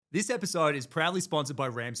This episode is proudly sponsored by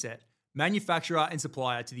Ramset, manufacturer and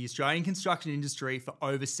supplier to the Australian construction industry for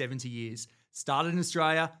over 70 years. Started in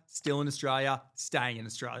Australia, still in Australia, staying in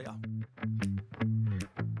Australia.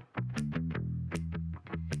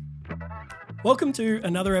 Welcome to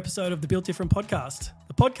another episode of the Built Different podcast,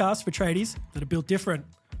 the podcast for tradies that are built different.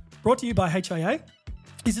 Brought to you by HIA.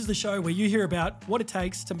 This is the show where you hear about what it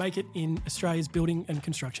takes to make it in Australia's building and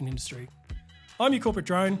construction industry. I'm your corporate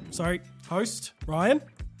host, Ryan.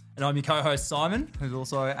 And I'm your co-host, Simon, who's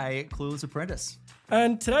also a clueless apprentice.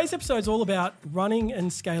 And today's episode is all about running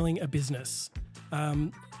and scaling a business.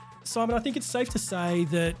 Simon, I think it's safe to say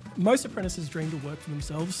that most apprentices dream to work for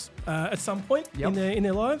themselves at some point in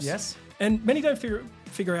their lives. Yes. And many don't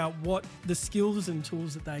figure out what the skills and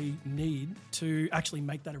tools that they need to actually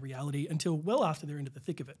make that a reality until well after they're into the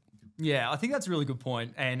thick of it. Yeah, I think that's a really good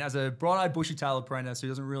point. And as a bright-eyed, bushy-tailed apprentice who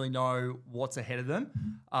doesn't really know what's ahead of them,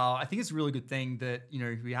 I think it's a really good thing that,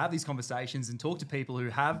 we have these conversations and talk to people who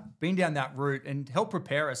have been down that route and help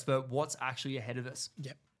prepare us for what's actually ahead of us.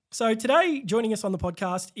 Yep. So today, joining us on the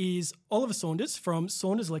podcast is Oliver Saunders from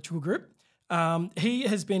Saunders Electrical Group. He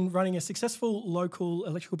has been running a successful local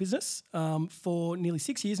electrical business for nearly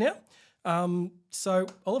 6 years now. So,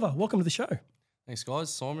 Oliver, welcome to the show. Thanks,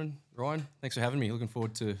 guys. Simon, Ryan, thanks for having me. Looking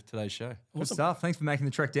forward to today's show. Awesome. Good stuff. Thanks for making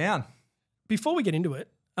the trek down. Before we get into it,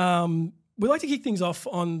 we like to kick things off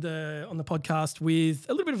on the podcast with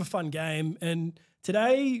a little bit of a fun game. And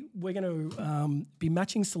today we're going to be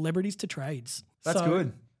matching celebrities to trades. That's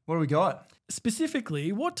good. What do we got?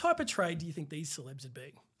 Specifically, what type of trade do you think these celebs would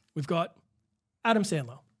be? We've got Adam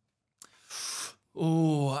Sandler.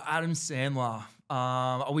 Oh, Adam Sandler.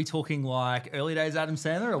 Are we talking like early days Adam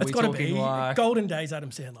Sandler? Or are we gotta talking be like golden days Adam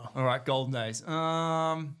Sandler? All right, golden days.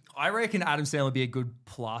 I reckon Adam Sandler would be a good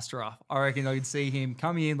plasterer. I reckon I could see him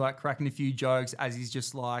coming in, like cracking a few jokes as he's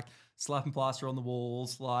just like slapping plaster on the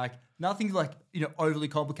walls, like nothing like, overly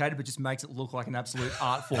complicated, but just makes it look like an absolute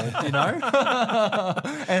art form, and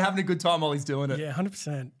having a good time while he's doing it. Yeah,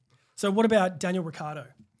 100%. So what about Daniel Ricciardo?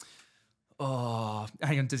 Oh,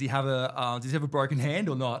 hang on. Does he have a broken hand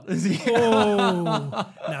or not?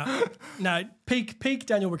 No. Peak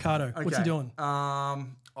Daniel Ricciardo. Okay. What's he doing?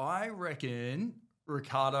 I reckon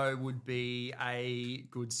Ricciardo would be a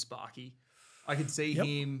good Sparky. I could see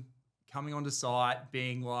him coming onto site,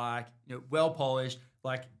 being like, well polished,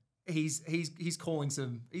 like he's calling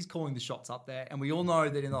the shots up there, and we all know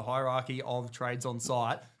that in the hierarchy of trades on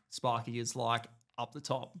site, Sparky is like up the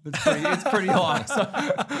top. It's pretty high. So.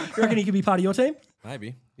 You reckon he could be part of your team?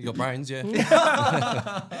 Maybe. You got brains, yeah.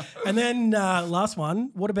 And then last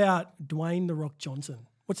one, what about Dwayne "The Rock" Johnson?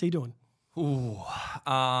 What's he doing? Ooh,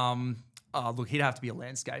 look, he'd have to be a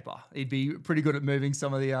landscaper. He'd be pretty good at moving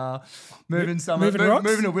some of the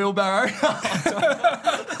moving a wheelbarrow.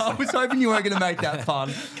 I was hoping you weren't going to make that fun.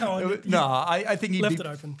 I think he'd left be it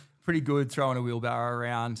open. Pretty good throwing a wheelbarrow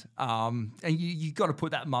around. And you got to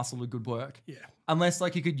put that muscle to good work. Yeah. Unless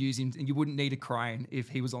like you could use him and you wouldn't need a crane if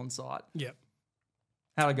he was on site. Yep.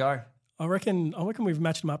 How'd it go? I reckon we've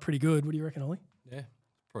matched him up pretty good. What do you reckon, Ollie? Yeah,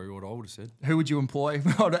 probably what I would have said. Who would you employ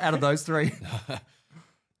out of those three?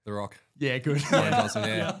 The Rock. Yeah, good. Johnson,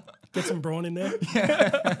 yeah. Get some brawn in there.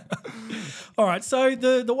 Yeah. All right. So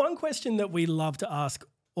the one question that we love to ask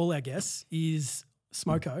all our guests is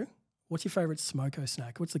Smoko. What's your favourite Smoko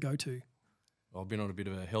snack? What's the go-to? I've been on a bit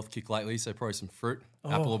of a health kick lately, so probably some fruit,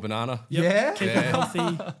 apple or banana. Yep. Yeah? Keep it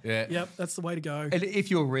healthy. Yeah. Yep, that's the way to go. And if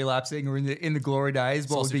you're relapsing or in the glory days,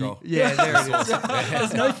 what Sausage would be? roll. Yeah, there it is.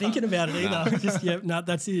 There's no thinking about it either. Just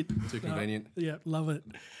that's it. Too convenient. Yeah, love it.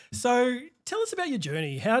 So tell us about your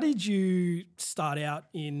journey. How did you start out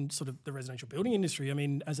in sort of the residential building industry? I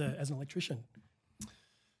mean, as an electrician.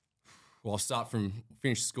 Well, I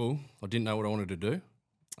finished school. I didn't know what I wanted to do.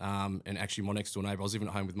 And actually my next door neighbour, I was living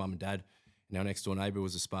at home with mum and dad, and our next door neighbour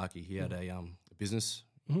was a Sparky. He had a business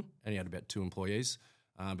and he had about 2 employees,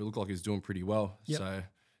 but it looked like he was doing pretty well. Yep. So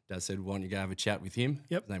dad said, why don't you go have a chat with him?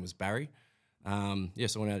 Yep. His name was Barry. So I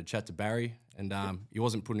went out to chat to Barry, and he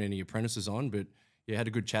wasn't putting any apprentices on, but had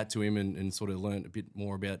a good chat to him and sort of learned a bit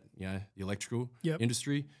more about, the electrical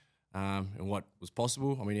industry and what was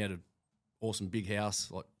possible. I mean, he had an awesome big house,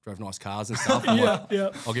 like drove nice cars and stuff.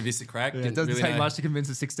 I'll give this a crack. It doesn't take much to convince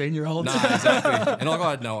a 16-year-old. No, exactly. And I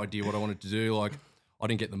had no idea what I wanted to do. Like, I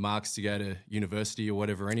didn't get the marks to go to university or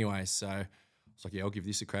whatever anyway. So I was like, I'll give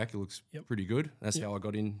this a crack. It looks pretty good. And that's how I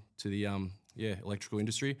got into the electrical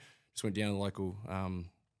industry. Just went down to the local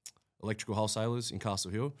electrical wholesalers in Castle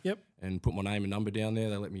Hill and put my name and number down there.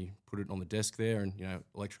 They let me put it on the desk there, and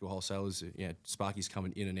electrical wholesalers, Sparky's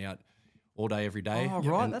coming in and out all day, every day. Oh,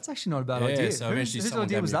 right. And that's actually not a bad idea. So eventually whose someone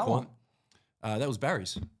idea gave was me a that call. one? That was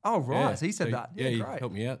Barry's. Oh, right. Yeah. So he said So, that. Yeah, he great.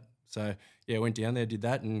 helped me out. So, yeah, went down there, did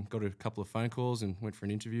that, and got a couple of phone calls and went for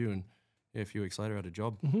an interview. And, a few weeks later, I had a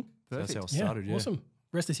job. So that's how I started, yeah. Awesome.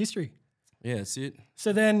 Rest is history. Yeah, that's it.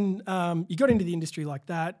 So then you got into the industry like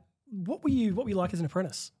that. What were you like as an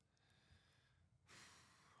apprentice?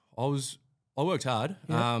 I worked hard.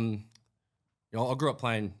 Yeah. I grew up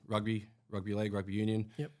playing rugby league, rugby union.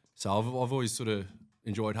 Yep. So I've always sort of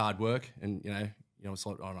enjoyed hard work, and it's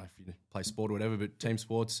like, I don't know if you play sport or whatever, but team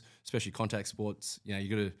sports, especially contact sports, you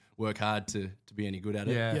got to work hard to be any good at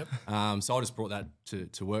it. Yeah. Yep. So I just brought that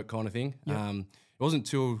to work kind of thing. Yep. It wasn't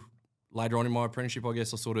until later on in my apprenticeship, I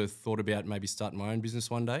guess, I sort of thought about maybe starting my own business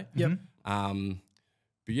one day. Yep.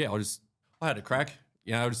 But yeah, I had a crack.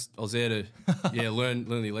 I was there to learn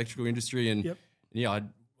the electrical industry, and Yep.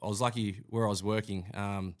 I was lucky where I was working.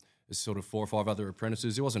 There's sort of 4 or 5 other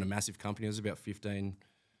apprentices. It wasn't a massive company. It was about 15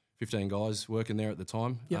 guys working there at the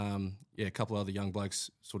time. Yep. A couple of other young blokes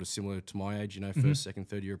sort of similar to my age, first, second,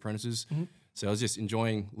 third year apprentices. Mm-hmm. So I was just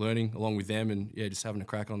enjoying learning along with them and, just having a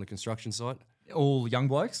crack on the construction site. All young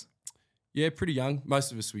blokes? Yeah, pretty young.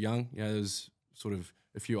 Most of us were young. There was sort of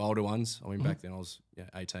a few older ones. I mean, back then I was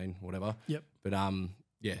 18, whatever. Yep. But some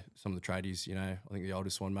of the tradies, I think the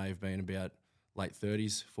oldest one may have been about late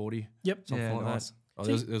 30s, 40. Yep. Something like nice. that. Oh,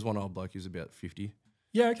 there was one old bloke who was about 50.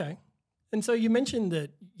 Yeah, okay. And so you mentioned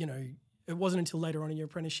that, it wasn't until later on in your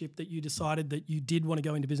apprenticeship that you decided that you did want to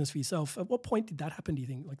go into business for yourself. At what point did that happen, do you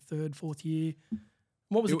think? Like 3rd, 4th year?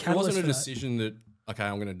 What was the It catalyst wasn't a for that? decision that, okay,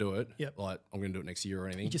 I'm going to do it. Yep. Like, I'm going to do it next year or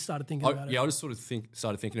anything. You just started thinking about it. Yeah, I just sort of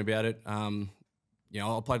started thinking about it.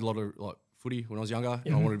 I played a lot of footy when I was younger.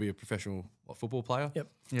 And I wanted to be a professional football player. Yep.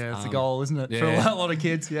 Yeah, it's the goal, isn't it? yeah. For a lot of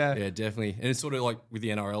kids, yeah. Yeah, definitely. And it's sort of like with the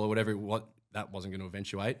NRL or whatever, that wasn't going to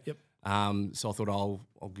eventuate. Yep. So I thought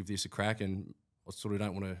I'll give this a crack, and I sort of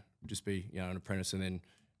don't want to just be an apprentice and then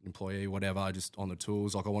employee, whatever, just on the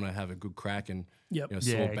tools. Like I want to have a good crack and Yep.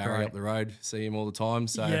 saw Yeah, Barry great. up the road, see him all the time.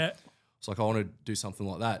 So Yeah. it's like I want to do something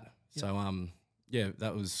like that. So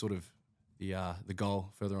that was sort of the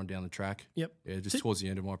goal further on down the track. Yep. Yeah, just towards the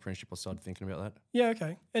end of my apprenticeship, I started thinking about that. Yeah,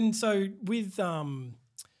 okay. And so with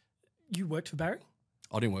you worked for Barry?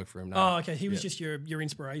 I didn't work for him. No. Oh, okay. He was just your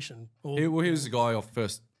inspiration. Or, He was the guy who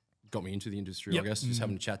first got me into the industry. Yep. I guess just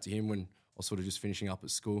having a chat to him when I was sort of just finishing up at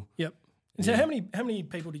school. Yep. And so how many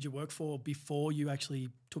people did you work for before you actually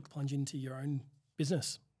took the plunge into your own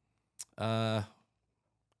business?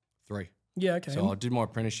 3. Yeah, okay. So I did my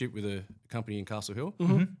apprenticeship with a company in Castle Hill,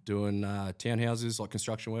 doing townhouses, like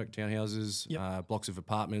construction work, townhouses, Yep. blocks of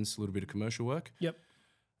apartments, a little bit of commercial work. Yep.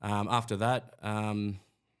 After that, what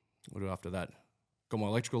do I do after that? Got my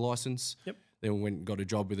electrical license. Yep. Then went and got a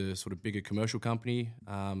job with a sort of bigger commercial company.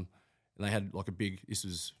 And they had like this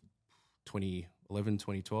was 2011,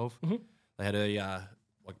 2012. They had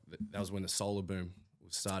that was when the solar boom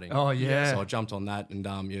was starting. Oh, yeah. So I jumped on that and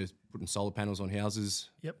putting solar panels on houses.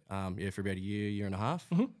 Yep. For about a year and a half.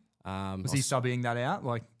 Was he subbing that out?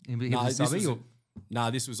 Like, he was No,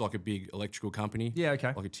 subbing? this was like a big electrical company. Yeah,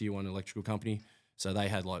 okay. Like a tier 1 electrical company. So they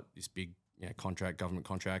had like this big government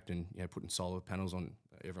contract and putting solar panels on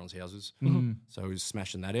everyone's houses. So I was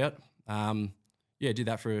smashing that out. Did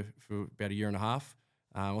that for about a year and a half.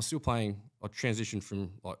 I was still playing. I transitioned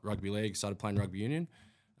from like rugby league, started playing rugby union.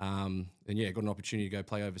 And got an opportunity to go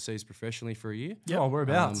play overseas professionally for a year. Yep. Oh,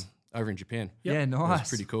 whereabouts? Over in Japan. Yep. Yeah, It nice. was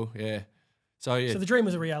pretty cool. Yeah. So yeah, So the dream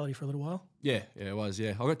was a reality for a little while. yeah, it was.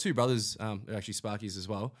 Yeah, I got 2 brothers, they're actually Sparkies as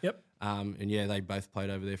well. Yep. And they both played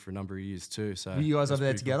over there for a number of years too. So Were you guys it was over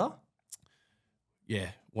there pretty cool. together? Yeah,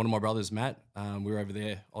 one of my brothers, Matt, we were over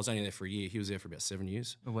there. I was only there for a year. He was there for about 7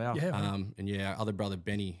 years. Oh, wow. Yeah. Our other brother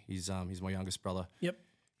Benny, he's my youngest brother. Yep.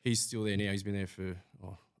 He's still there now. He's been there for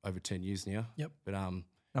over 10 years now. Yep. But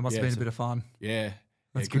That must have been a bit of fun. yeah,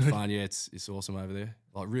 That's good good. fun. Yeah, it's awesome over there.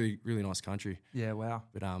 Like really, really nice country. Yeah, wow.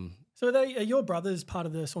 But So are your brothers part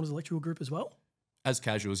of the Saunders Electrical Group as well? as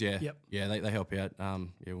casuals, yeah, Yep. yeah, they help out.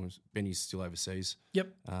 When Benny's still overseas.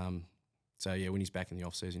 Yep. So yeah, when he's back in the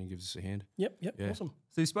off season, he gives us a hand. Yep. Yeah. Awesome.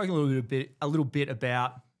 So you spoke a little bit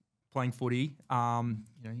about playing footy.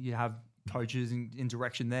 You have coaches in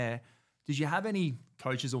direction there. Did you have any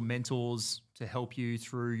coaches or mentors to help you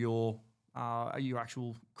through your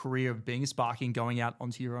actual career of being a Sparky and going out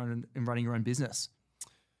onto your own and running your own business?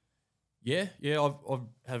 Yeah. I've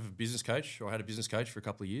have a business coach, or I had a business coach for a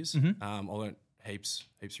couple of years. I learnt heaps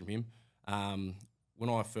from him. When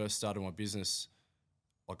I first started my business,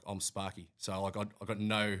 like I'm Sparky, so like I got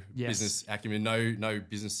no business acumen, no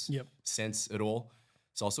business sense at all.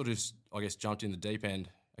 So I sort of, I guess, jumped in the deep end.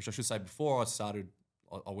 Actually, I should say before I started,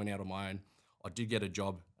 I went out on my own. I did get a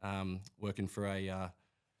job working for an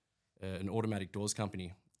automatic doors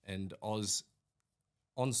company, and I was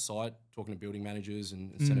on site talking to building managers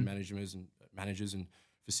and centre managers and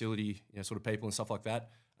facility, sort of people and stuff like that.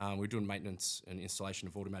 We're doing maintenance and installation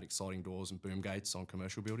of automatic sliding doors and boom gates on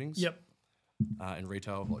commercial buildings. Yep. And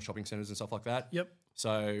retail, like shopping centres and stuff like that. Yep.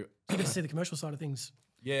 So you get to see the commercial side of things.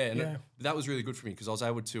 Yeah, that was really good for me because I was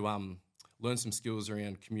able to learn some skills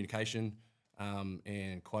around communication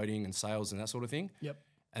and quoting and sales and that sort of thing. Yep.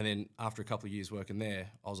 And then after a couple of years working there,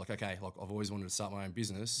 I was like, okay, like I've always wanted to start my own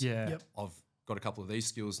business. Yeah. Yep. I've got a couple of these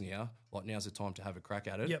skills now. Like now's the time to have a crack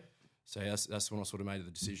at it. Yep. So that's when I sort of made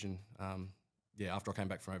the decision. After I came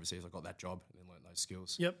back from overseas, I got that job and then learned those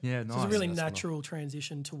skills. Yep. Yeah, So nice. it's a really natural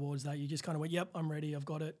transition towards that. You just kind of went, yep, I'm ready. I've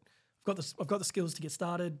got it. I've got the skills to get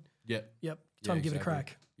started. Yep. Time to give it a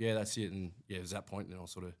crack. Yeah, that's it. And it was that point. Then I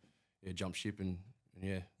sort of jumped ship and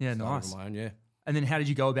Yeah, started nice. on my own. And then how did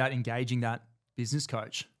you go about engaging that business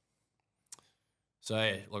coach? So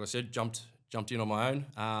like I said, jumped in on my own.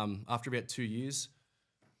 After about 2 years,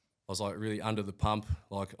 I was like really under the pump.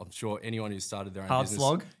 Like I'm sure anyone who's started their own Hard business,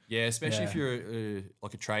 slog? Yeah, especially if you're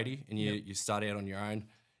like a tradie and you start out on your own,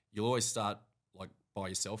 you'll always start like by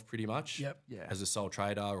yourself pretty much. Yep. Yeah. As a sole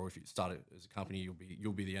trader, or if you start it as a company,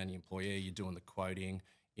 you'll be the only employee. You're doing the quoting,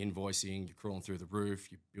 invoicing, you're crawling through the roof,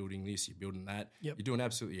 you're building this, you're building that. Yep. You're doing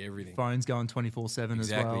absolutely everything. Phone's going 24/7 as well.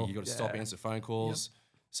 Exactly. You got to stop, answer phone calls.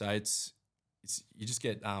 So it's you just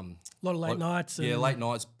get A lot of late nights. Yeah, late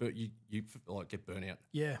nights, but you like get burnout.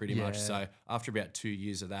 Yeah. Pretty much. So after about 2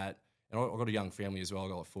 years of that, and I got a young family as well. I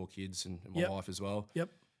got like 4 kids and my wife as well.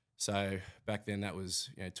 Yep. So back then that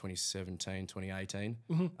was 2017, 2018.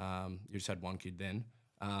 You just had one kid then.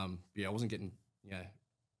 I wasn't getting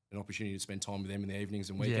an opportunity to spend time with them in the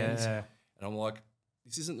evenings and weekends. Yeah. And I'm like,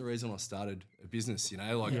 this isn't the reason I started a business.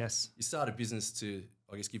 Like Yes. you start a business to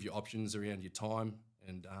give you options around your time,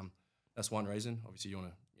 and that's one reason. Obviously, you want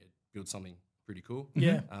to build something pretty cool.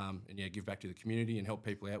 Yeah. And give back to the community and help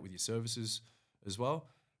people out with your services as well.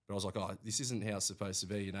 But I was like, oh, this isn't how it's supposed to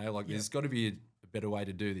be, there's got to be a better way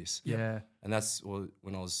to do this. Yeah. And that's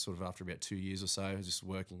when I was sort of after about 2 years or so, I was just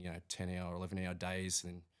working, 10-hour, 11-hour days,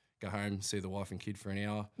 and go home, see the wife and kid for an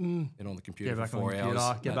hour, and on the computer Get for back on 4 the hours.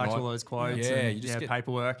 computer, get at back to night. all those quotes Yeah, and you just get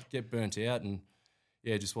paperwork. Get burnt out, and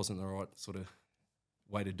it just wasn't the right sort of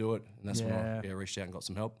way to do it. And that's when I reached out and got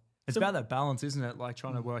some help. It's about that balance, isn't it? Like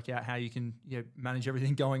trying to work out how you can manage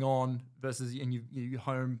everything going on versus your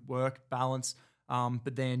home work balance,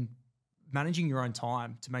 but then managing your own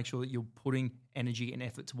time to make sure that you're putting energy and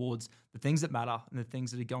effort towards the things that matter and the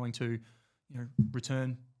things that are going to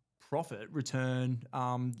return profit, return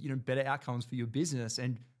better outcomes for your business,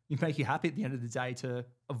 and make you happy at the end of the day to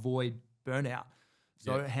avoid burnout.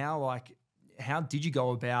 So how did you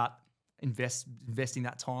go about investing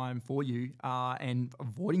that time for you and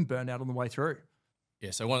avoiding burnout on the way through?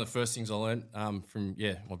 Yeah, so one of the first things I learned from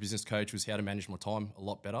my business coach was how to manage my time a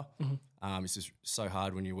lot better. It's just so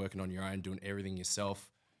hard when you're working on your own, doing everything yourself.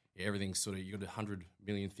 Everything's sort of, you got 100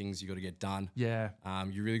 million things you got to get done. Yeah.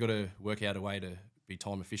 You really got to work out a way to be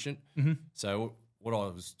time efficient. So what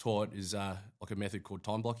I was taught is like a method called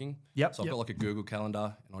time blocking. Yep. So I've got like a Google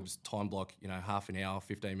calendar, and I just time block, half an hour,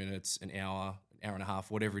 15 minutes, an hour and a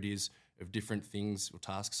half, whatever it is, of different things or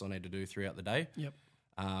tasks I need to do throughout the day. Yep.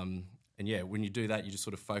 And when you do that, you just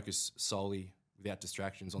sort of focus solely without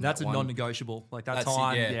distractions on That's that a one. non-negotiable. Like that That's it,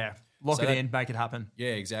 time, yeah. Lock So it that- in, make it happen. Yeah,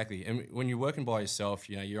 exactly. And when you're working by yourself,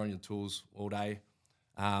 you're on your tools all day.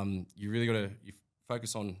 You really got to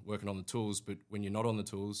focus on working on the tools. But when you're not on the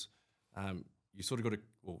tools, you sort of got to.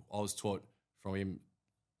 Well, I was taught from him,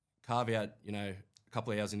 carve out a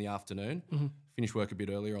couple of hours in the afternoon, finish work a bit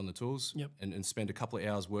earlier on the tools, and spend a couple of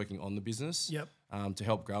hours working on the business to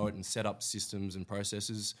help grow it and set up systems and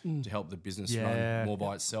processes to help the business run more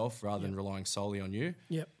by itself rather than relying solely on you.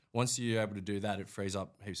 Yep. Once you're able to do that, it frees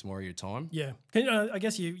up heaps more of your time. Yeah. I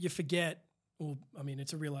guess you forget,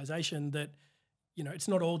 it's a realization that, it's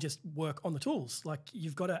not all just work on the tools. Like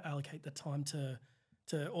you've got to allocate the time to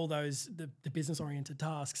all those, the business-oriented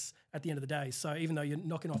tasks at the end of the day. So even though you're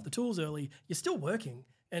knocking off the tools early, you're still working.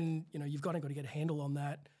 And, you've got to get a handle on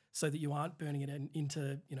that so that you aren't burning it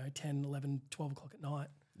into, 10, 11, 12 o'clock at night.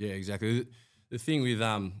 Yeah, exactly. The thing with,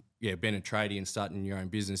 being a tradie and starting your own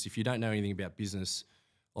business, if you don't know anything about business,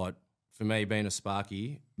 like for me, being a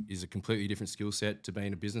Sparky is a completely different skill set to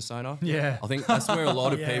being a business owner. Yeah. I think that's where a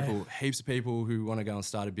lot of people, heaps of people who want to go and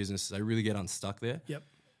start a business, they really get unstuck there. Yep.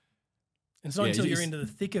 And it's not until you're into the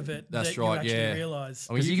thick of it that you actually realise.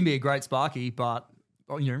 Because you can be a great Sparky, but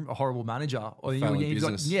a horrible manager, or you've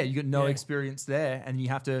got no experience there, and you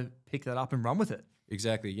have to pick that up and run with it.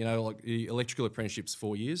 Exactly. Like the electrical apprenticeship's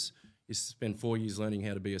 4 years. You spend 4 years learning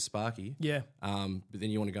how to be a Sparky. Yeah. But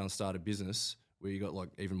then you want to go and start a business where you got like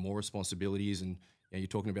even more responsibilities, and you're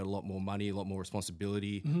talking about a lot more money, a lot more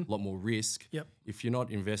responsibility, a lot more risk. Yep. If you're not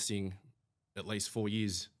investing at least 4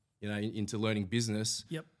 years, into learning business,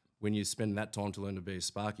 Yep. when you spend that time to learn to be a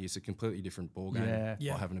Sparky, it's a completely different ballgame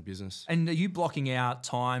Yeah. by having a business. And are you blocking out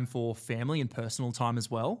time for family and personal time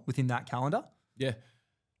as well within that calendar? Yeah.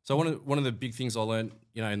 So one of the big things I learned,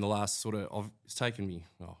 in the last it's taken me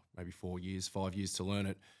maybe 4 years, 5 years to learn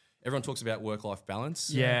it. Everyone talks about work-life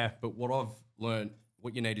balance. Yeah. But what I've learned,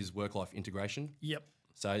 what you need is work-life integration. Yep.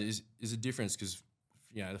 So is a difference because,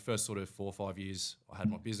 the first sort of 4 or 5 years I had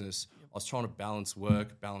my business, I was trying to balance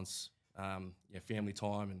work, balance family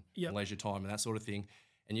time and leisure time and that sort of thing.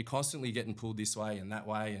 And you're constantly getting pulled this way and that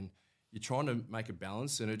way, and you're trying to make a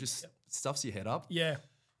balance, and it just stuffs your head up. Yeah.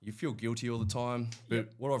 You feel guilty all the time. But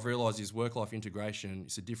what I've realised is work-life integration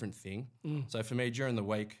is a different thing. So for me, during the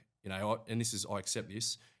week, I accept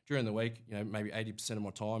this, during the week, maybe 80% of my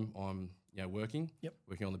time I'm, working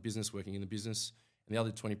on the business, working in the business. And the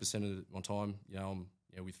other 20% of my time, I'm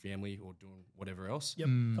with family or doing whatever else. Yep.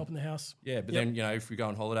 Helping the house. Yeah, but then, if we go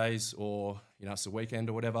on holidays or, it's a weekend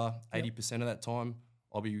or whatever, 80% of that time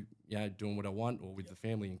I'll be, doing what I want or with the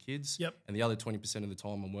family and kids. Yep. And the other 20% of the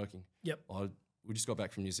time I'm working. Yep. We just got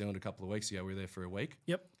back from New Zealand a couple of weeks ago. We were there for a week.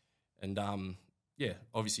 Yep. And,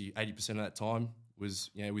 obviously 80% of that time was,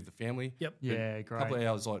 with the family. Yep. Yeah, A great. couple of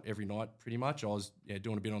hours like every night pretty much. I was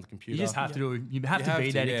doing a bit on the computer. You just have to do. You have to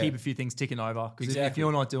be there to keep a few things ticking over. Because if Exactly.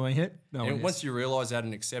 you're not doing it, no one And is. once you realise that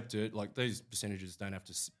and accept it, like these percentages don't have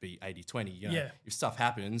to be 80-20. If stuff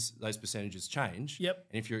happens, those percentages change. Yep.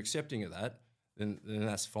 And if you're accepting of that, then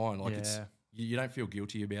that's fine. Like it's Yeah. you don't feel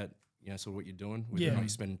guilty about sort of what you're doing, whether or not you're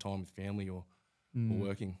spending time with family or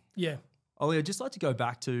working. Yeah. Ollie, I'd just like to go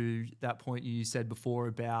back to that point you said before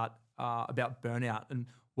about burnout, and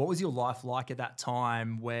what was your life like at that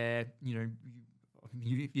time where you're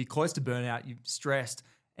close to burnout, you're stressed,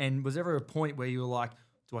 and was there ever a point where you were like,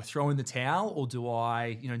 do I throw in the towel, or do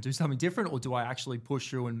I do something different, or do I actually push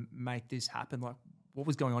through and make this happen? Like, what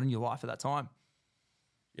was going on in your life at that time?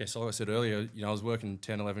 Yeah, so like I said earlier, I was working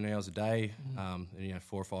 10, 11 hours a day, and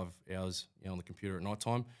 4 or 5 hours on the computer at night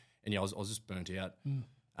time, and I was just burnt out.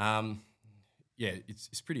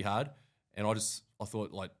 It's pretty hard, and I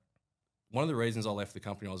thought, like, one of the reasons I left the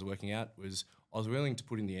company I was working at was I was willing to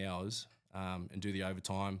put in the hours and do the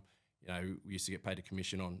overtime. We used to get paid a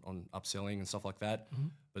commission on upselling and stuff like that,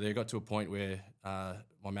 but they got to a point where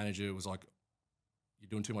my manager was like, "You're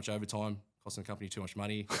doing too much overtime, costing the company too much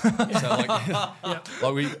money." So you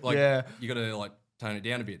got to like tone it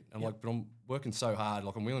down a bit. I'm like, but I'm working so hard.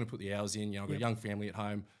 Like, I'm willing to put the hours in. I've got a young family at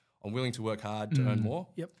home. I'm willing to work hard to earn more.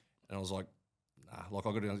 Yep. And I was like, nah, like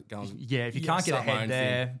I've got to go and If you can't get start my ahead own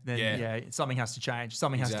there, thing. then something has to change.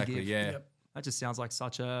 Something has to give. Yeah. Yep. That just sounds like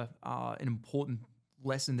such an important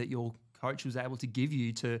lesson that your coach was able to give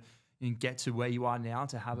you to get to where you are now,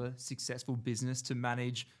 to have a successful business, to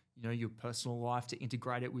manage your personal life, to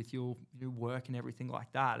integrate it with your work and everything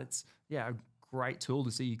like that. It's a great tool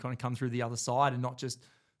to see you kind of come through the other side and not just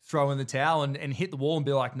throw in the towel and hit the wall and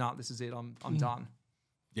be like, nah, this is it, I'm done.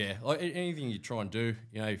 Yeah, like anything you try and do,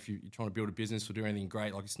 if you're trying to build a business or do anything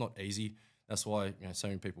great, like it's not easy. That's why so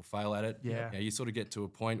many people fail at it. Yeah. You sort of get to a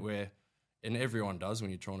point where, and everyone does when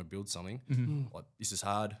you're trying to build something, like this is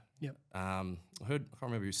hard. Yep. I can't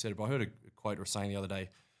remember who said it, but I heard a quote or saying the other day,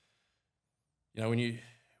 when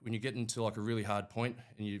you get into like a really hard point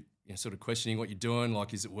and you're sort of questioning what you're doing,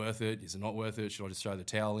 like, is it worth it? Is it not worth it? Should I just throw the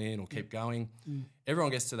towel in or keep going? Everyone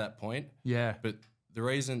gets to that point. Yeah. But the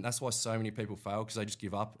reason, that's why so many people fail, because they just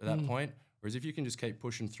give up at that point. Whereas if you can just keep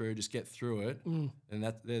pushing through, just get through it,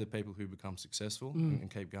 then they're the people who become successful and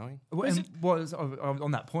keep going. And what was,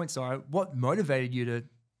 on that point, sorry, what motivated you to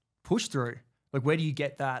push through? Like, where do you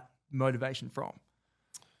get that motivation from?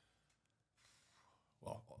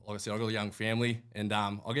 Well, like I said, I've got a young family, and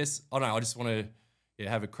I guess, I don't know, I just want to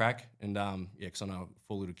have a crack, and because I know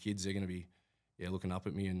 4 little kids, they're going to be looking up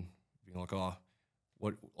at me and being like, oh,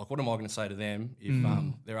 what am I going to say to them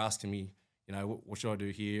if they're asking me, what should I do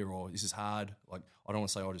here, or this is hard? Like, I don't want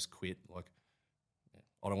to say I'll just quit. Like,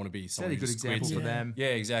 I don't want to be someone Set a who good just example quits. for them. Yeah,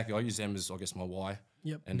 exactly. I use them as, I guess, my why.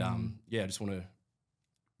 Yep. And I just want to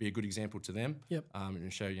be a good example to them. Yep.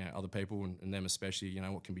 And show other people and them especially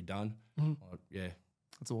what can be done.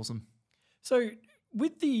 That's awesome. So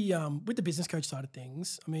with the business coach side of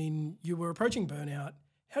things, I mean, you were approaching burnout.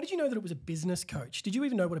 How did you know that it was a business coach? Did you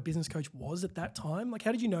even know what a business coach was at that time? Like,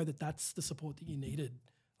 how did you know that that's the support that you needed?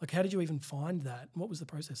 Like, how did you even find that? And what was the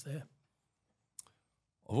process there?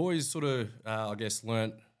 I've always sort of, I guess,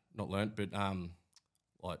 like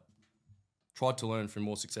tried to learn from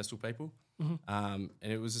more successful people. And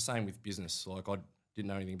it was the same with business. Like, I didn't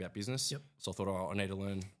know anything about business. Yep. So I thought, I need to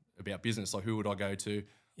learn about business. Like, who would I go to?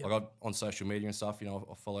 Like, on social media and stuff,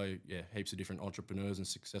 I follow heaps of different entrepreneurs and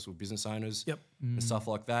successful business owners and stuff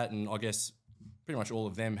like that. And I guess pretty much all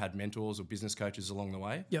of them had mentors or business coaches along the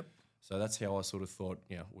way. Yep. So that's how I sort of thought,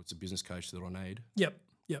 what's a business coach that I need? Yep.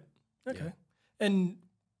 Okay. Yeah. And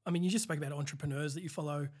I mean, you just spoke about entrepreneurs that you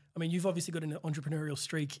follow. I mean, you've obviously got an entrepreneurial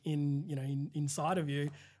streak inside of you.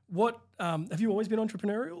 What have you always been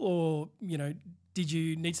entrepreneurial, or did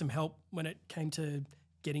you need some help when it came to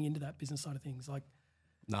getting into that business side of things? Like,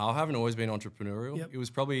 no, I haven't always been entrepreneurial. Yep. It was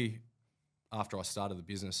probably after I started the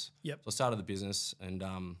business. Yep. So I started the business, and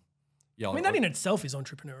I mean, that in itself is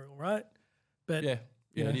entrepreneurial, right? But it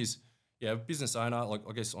is. Yeah, business owner, like,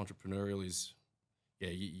 I guess entrepreneurial is,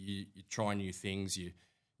 you try new things. You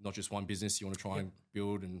not just one business. You want to try and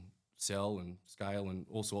build and sell and scale and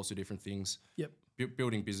all sorts of different things. Yep.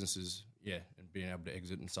 Building businesses, and being able to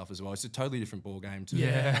exit and stuff as well. It's a totally different ball game to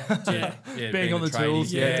being on the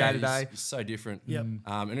tools, day to day. It's so different. Yep.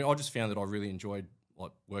 And I just found that I really enjoyed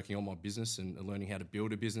like working on my business and learning how to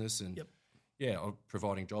build a business and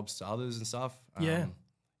providing jobs to others and stuff. I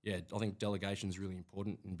think delegation is really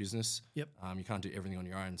important in business. Yep. You can't do everything on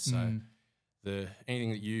your own. So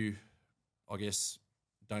anything that you, I guess,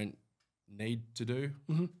 don't need to do,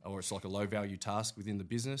 or it's like a low value task within the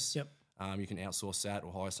business. Yep. You can outsource that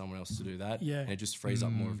or hire someone else to do that. Yeah. And it just frees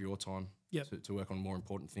up more of your time Yep. to work on more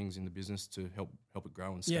important things in the business to help it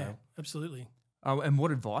grow and scale. Yeah, absolutely. And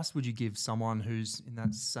what advice would you give someone who's in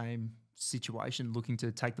that same situation looking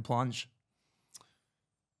to take the plunge?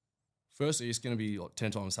 Firstly, it's going to be like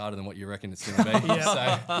 10 times harder than what you reckon it's going to be.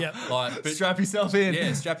 But strap yourself in.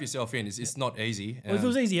 Yeah, strap yourself in. It's not easy. Well, if it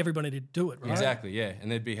was easy, everybody would do it, right? Exactly, yeah.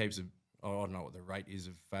 And there'd be heaps of, I don't know what the rate is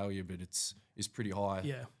of failure, but it's pretty high.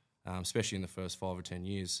 Yeah. Especially in the first 5 or 10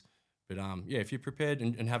 years. But if you're prepared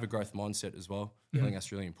and have a growth mindset as well, I think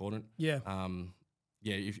that's really important. Yeah.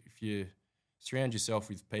 If you surround yourself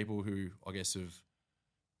with people who I guess have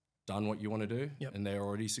done what you want to do and they're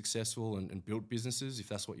already successful and built businesses, if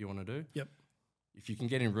that's what you want to do. Yep. If you can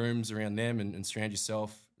get in rooms around them and surround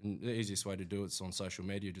yourself, and the easiest way to do it's on social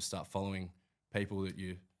media, just start following people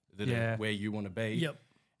that are where you want to be. Yep.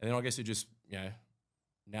 And then I guess it just,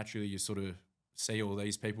 naturally you sort of see all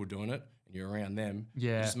these people doing it and you're around them.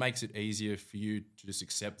 Yeah. It just makes it easier for you to just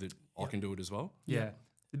accept that I can do it as well. Yeah.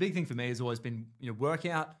 The big thing for me has always been, work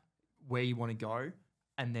out where you want to go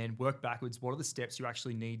and then work backwards. What are the steps you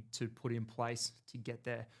actually need to put in place to get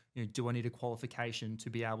there? Do I need a qualification to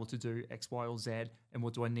be able to do X, Y, or Z? And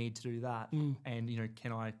what do I need to do that? And,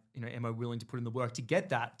 can I, am I willing to put in the work to get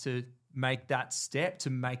that, to make that step, to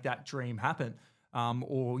make that dream happen?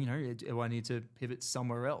 Or, do I need to pivot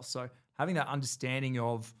somewhere else? So having that understanding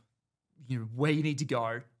of, where you need to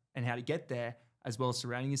go and how to get there, as well as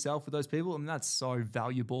surrounding yourself with those people, that's so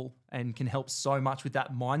valuable and can help so much with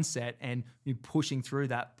that mindset and pushing through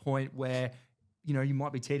that point where, you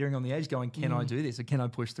might be teetering on the edge going, can I do this or can I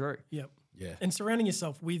push through? Yep. Yeah. And surrounding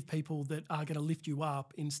yourself with people that are going to lift you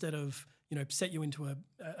up instead of, set you into a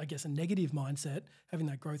negative mindset, having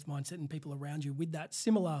that growth mindset and people around you with that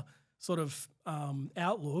similar sort of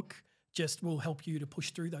outlook just will help you to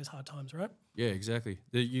push through those hard times, right? Yeah, exactly.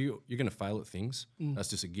 You're going to fail at things. That's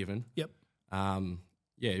just a given. Yep.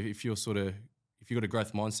 If you've got a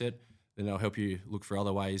growth mindset, then they'll help you look for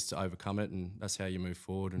other ways to overcome it, and that's how you move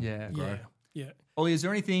forward and grow. Yeah. Ollie, is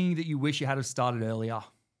there anything that you wish you had have started earlier?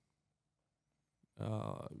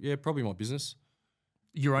 Probably my business.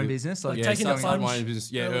 Your own business? Like taking the plunge my own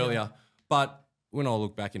business, earlier. But when I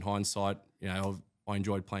look back in hindsight, I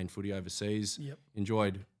enjoyed playing footy overseas. Yep.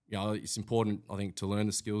 Enjoyed, it's important, I think, to learn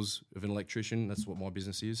the skills of an electrician. That's what my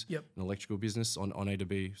business is, an electrical business. I need to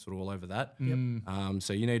be sort of all over that. Yep.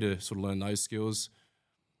 So you need to sort of learn those skills.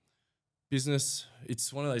 Business,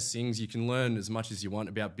 it's one of those things you can learn as much as you want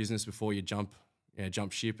about business before you jump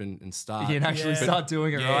ship and start. You can actually start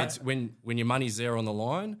doing it, right? It's when your money's there on the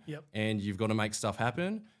line and you've got to make stuff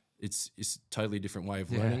happen, it's a totally different way of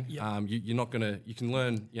learning. Yep. You're not going to, you can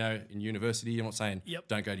learn, in university. I'm not saying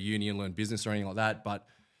don't go to uni and learn business or anything like that, but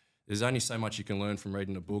there's only so much you can learn from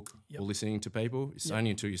reading a book or listening to people. It's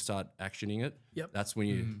only until you start actioning it. That's when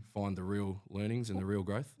you find the real learnings and the real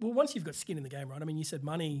growth. Well, once you've got skin in the game, right? I mean, you said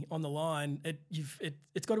money on the line.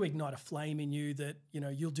 It's got to ignite a flame in you that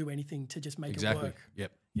you'll do anything to just make it work.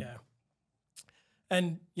 Yep. Yeah.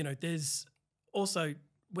 And there's also,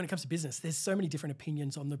 when it comes to business, there's so many different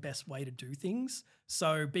opinions on the best way to do things.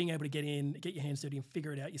 So being able to get your hands dirty and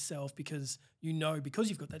figure it out yourself because because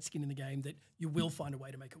you've got that skin in the game that you will find a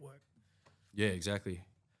way to make it work. Yeah, exactly.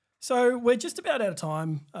 So we're just about out of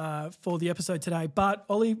time for the episode today. But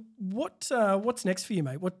Ollie, what's next for you,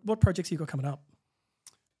 mate? What projects you got coming up?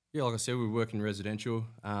 Yeah, like I said, we work in residential.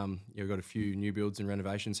 We've got a few new builds and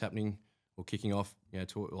renovations happening or kicking off,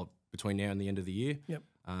 between now and the end of the year. Yep.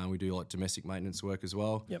 We do like domestic maintenance work as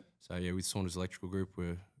well. Yep. So with Saunders Electrical Group,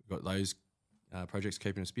 we've got those projects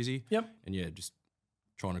keeping us busy. Yep. And just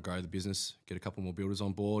trying to grow the business, get a couple more builders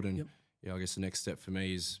on board, and I guess the next step for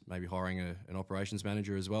me is maybe hiring an operations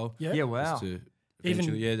manager as well. Yeah. Yeah. Wow. Just to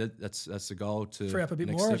eventually, that's the goal to free up a bit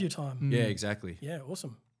more of your time. Yeah, exactly. Yeah,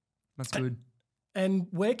 awesome. That's good. And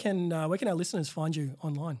where can our listeners find you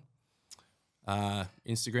online?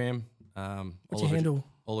 Instagram. What's your handle?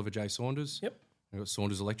 Oliver J. Saunders. Yep. We've got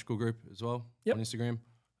Saunders Electrical Group as well on Instagram,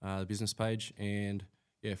 the business page, and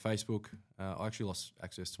Facebook. I actually lost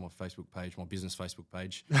access to my Facebook page, my business Facebook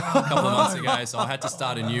page, a couple of months ago, so I had to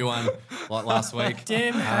start a new one like last week.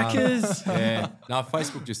 Damn hackers! Yeah, no,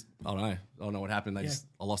 Facebook just I don't know what happened. I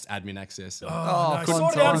lost admin access. So No,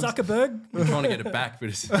 sort it out, Zuckerberg. I'm trying to get it back, but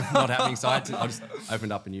it's not happening. So I just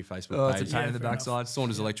opened up a new Facebook page. It's a pain in the backside.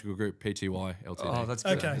 Saunders Electrical Group Pty Ltd. Oh, that's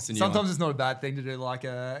good. Okay. Sometimes it's not a bad thing to do, like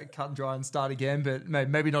cut and dry and start again, but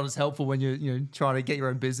maybe not as helpful when you're trying to get your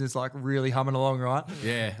own business like really humming along, right?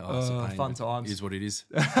 Yeah, it's a pain, fun times. It is what it is.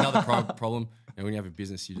 Another problem. And when you have a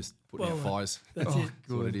business, you just put out fires. That's it.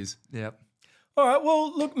 That's what it is. Yep. All right.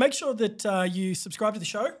 Well, look, make sure that you subscribe to the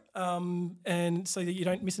show, and so that you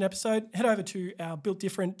don't miss an episode. Head over to our Built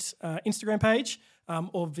Different Instagram page,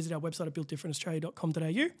 or visit our website at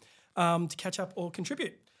builtdifferentaustralia.com.au to catch up or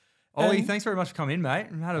contribute. Ollie, thanks very much for coming in, mate.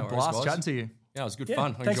 I had a blast guys. chatting to you. Yeah, it was good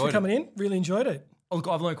fun. I Thanks for enjoyed coming in. Really enjoyed it. Look,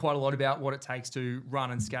 I've learned quite a lot about what it takes to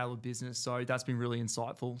run and scale a business, so that's been really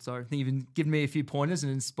insightful. So I think you've even given me a few pointers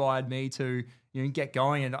and inspired me to get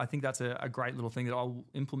going, and I think that's a great little thing that I'll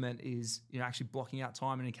implement is actually blocking out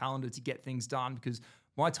time in a calendar to get things done, because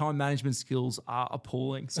my time management skills are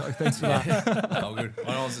appalling. So thanks for that. Oh, good.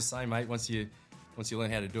 I was the same, mate. Once you learn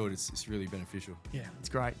how to do it, it's really beneficial. Yeah. It's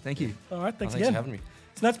great. Thank you. All right. Thanks Thanks again for having me.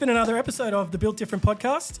 So that's been another episode of the Built Different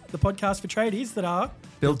podcast, the podcast for tradies that are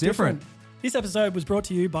Built different. This episode was brought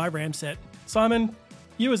to you by Ramset. Simon,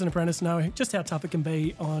 you as an apprentice know just how tough it can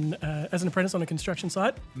be as an apprentice on a construction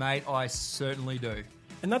site. Mate, I certainly do.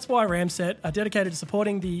 And that's why Ramset are dedicated to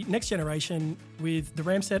supporting the next generation with the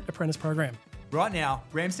Ramset Apprentice Program. Right now,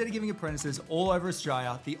 Ramset are giving apprentices all over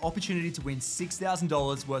Australia the opportunity to win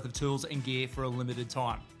 $6,000 worth of tools and gear for a limited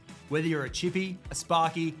time. Whether you're a chippy, a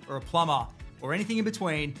sparky, or a plumber, or anything in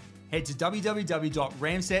between, head to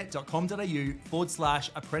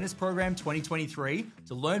www.ramset.com.au/apprentice program 2023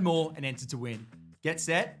 to learn more and enter to win. Get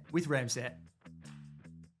set with Ramset.